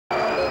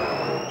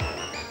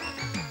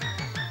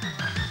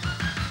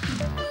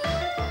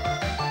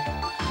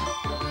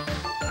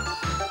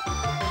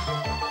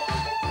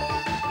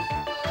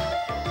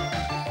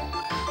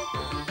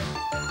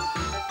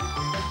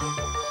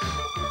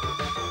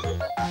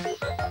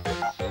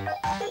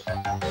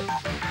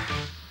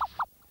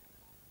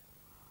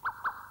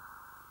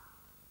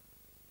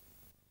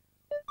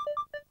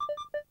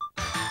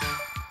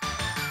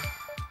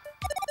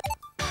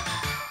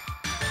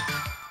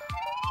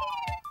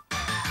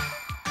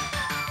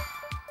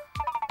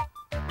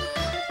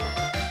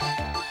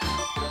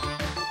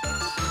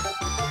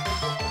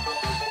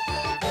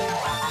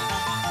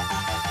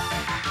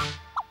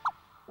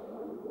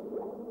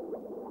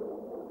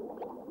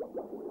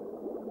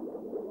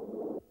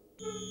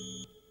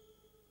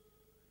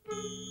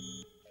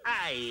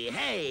I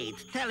hate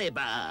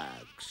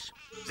Telebugs.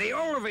 They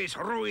always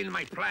ruin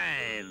my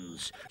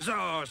plans.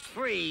 Those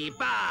 3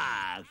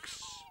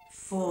 bugs.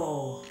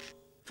 4.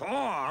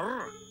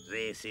 4?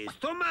 This is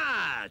too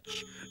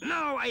much.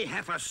 Now I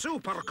have a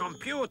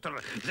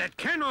supercomputer that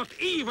cannot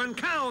even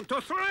count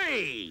to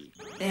 3.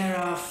 There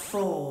are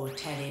 4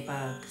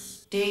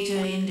 Telebugs.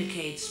 Data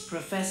indicates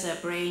Professor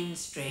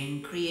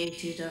Brainstrain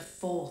created a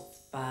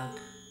 4th bug.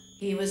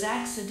 He was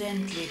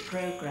accidentally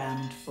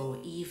programmed for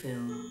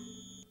evil.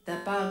 The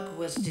bug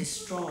was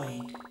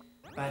destroyed,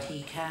 but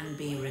he can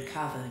be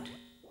recovered.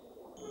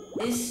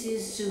 This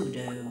is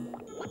Zudo.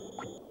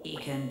 He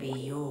can be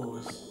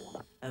yours,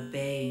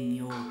 obeying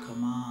your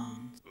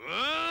commands.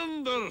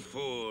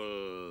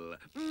 Wonderful!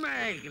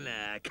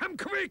 Magna, come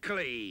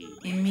quickly!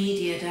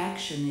 Immediate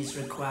action is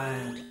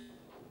required.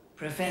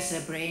 Professor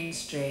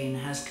Brainstrain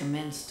has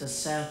commenced a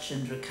search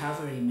and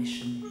recovery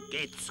mission.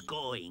 Get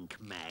going,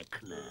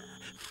 Magna.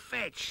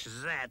 Fetch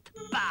that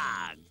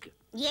bug.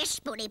 Yes,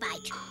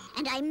 Bullybite.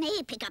 And I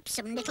may pick up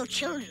some little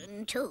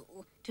children, too.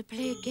 To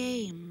play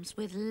games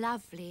with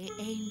lovely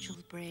Angel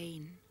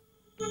Brain.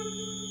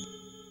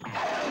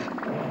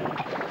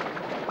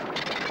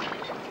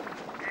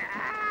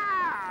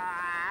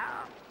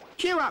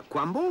 Cheer up,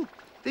 Quumble.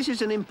 This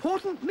is an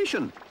important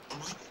mission.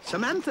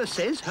 Samantha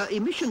says her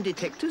emission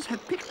detectors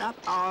have picked up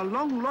our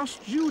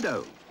long-lost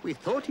Zudo. We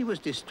thought he was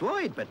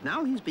destroyed, but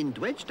now he's been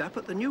dredged up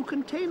at the new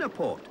container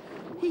port.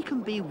 He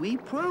can be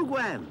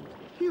reprogrammed.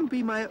 He'll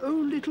be my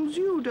own little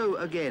Zudo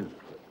again.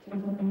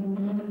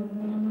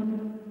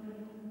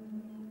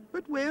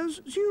 But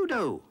where's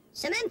Zudo?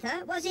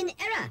 Samantha was in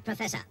error,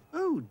 Professor.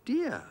 Oh,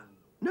 dear.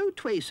 No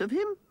trace of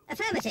him?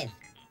 Affirmative.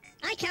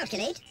 I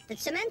calculate that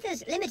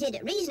Samantha's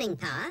limited reasoning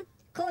power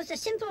caused a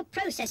simple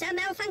processor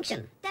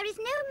malfunction. There is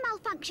no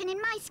malfunction in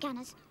my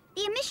scanners.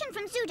 The emission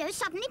from Zudo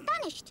suddenly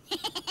vanished.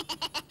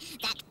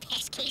 That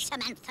pesky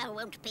Samantha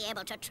won't be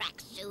able to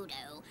track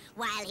Zudo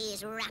while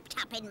he's wrapped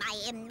up in my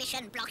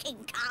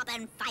emission-blocking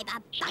carbon fiber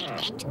bug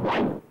net.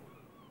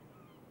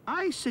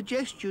 I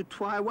suggest you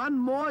try one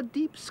more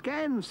deep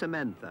scan,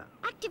 Samantha.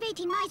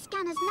 Activating my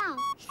scanners now.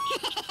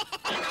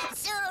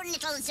 Soon,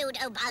 little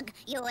Zudo bug,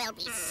 you will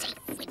be safe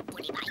with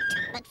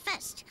Bullybite. But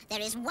first,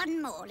 there is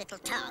one more little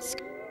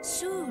task.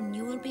 Soon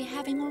you will be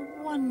having a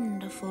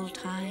wonderful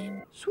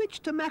time.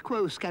 Switch to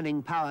macro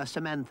scanning power,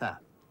 Samantha.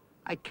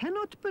 I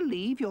cannot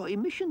believe your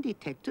emission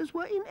detectors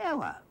were in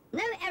error.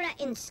 No error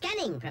in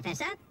scanning,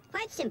 Professor.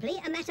 Quite simply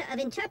a matter of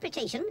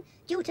interpretation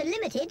due to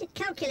limited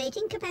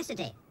calculating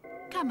capacity.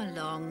 Come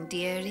along,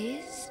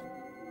 dearies.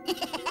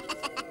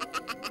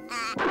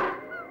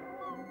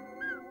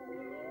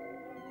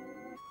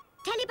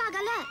 Telebug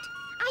alert!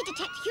 I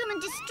detect human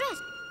distress.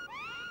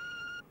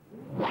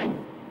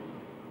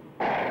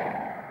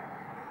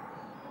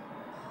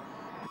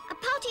 A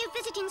party of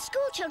visiting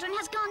school children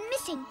has gone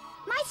missing.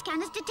 My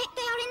scanners detect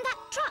they are in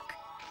that truck.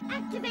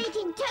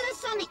 Activating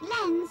telesonic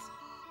lens.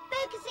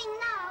 Focusing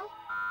now.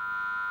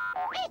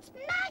 It's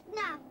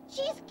Magna!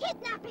 She's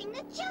kidnapping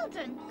the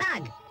children.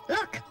 Bug,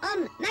 lock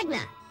on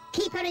Magna.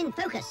 Keep her in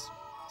focus.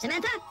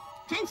 Samantha,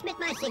 transmit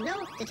my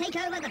signal to take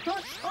over the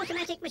port's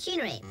automatic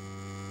machinery.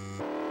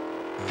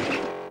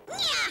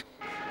 Yeah!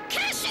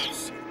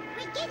 Curses!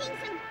 We're getting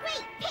some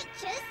great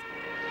pictures.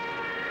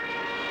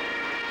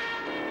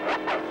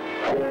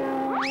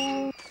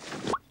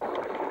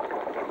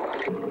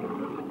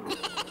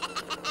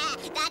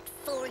 That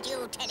fooled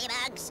you,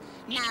 Telebugs.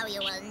 Now you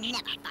will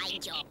never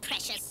find your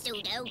precious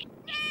Zudo.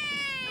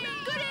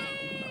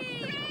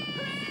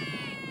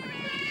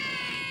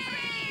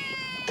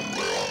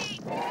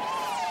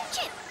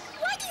 Chip,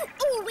 why do you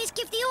always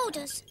give the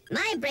orders?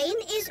 My brain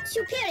is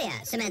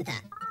superior,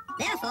 Samantha.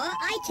 Therefore,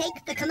 I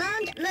take the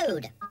command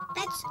mode.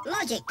 That's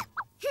logic.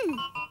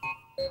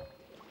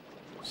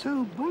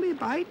 So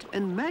Bullybite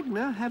and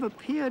Magna have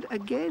appeared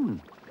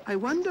again. I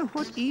wonder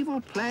what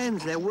evil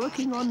plans they're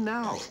working on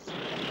now.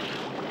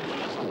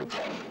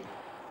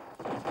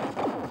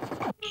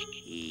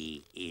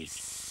 He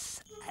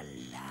is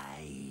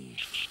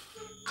alive.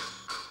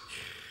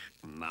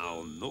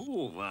 Now no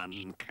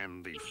one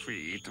can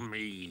defeat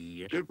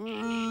me.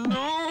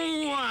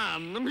 No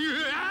one!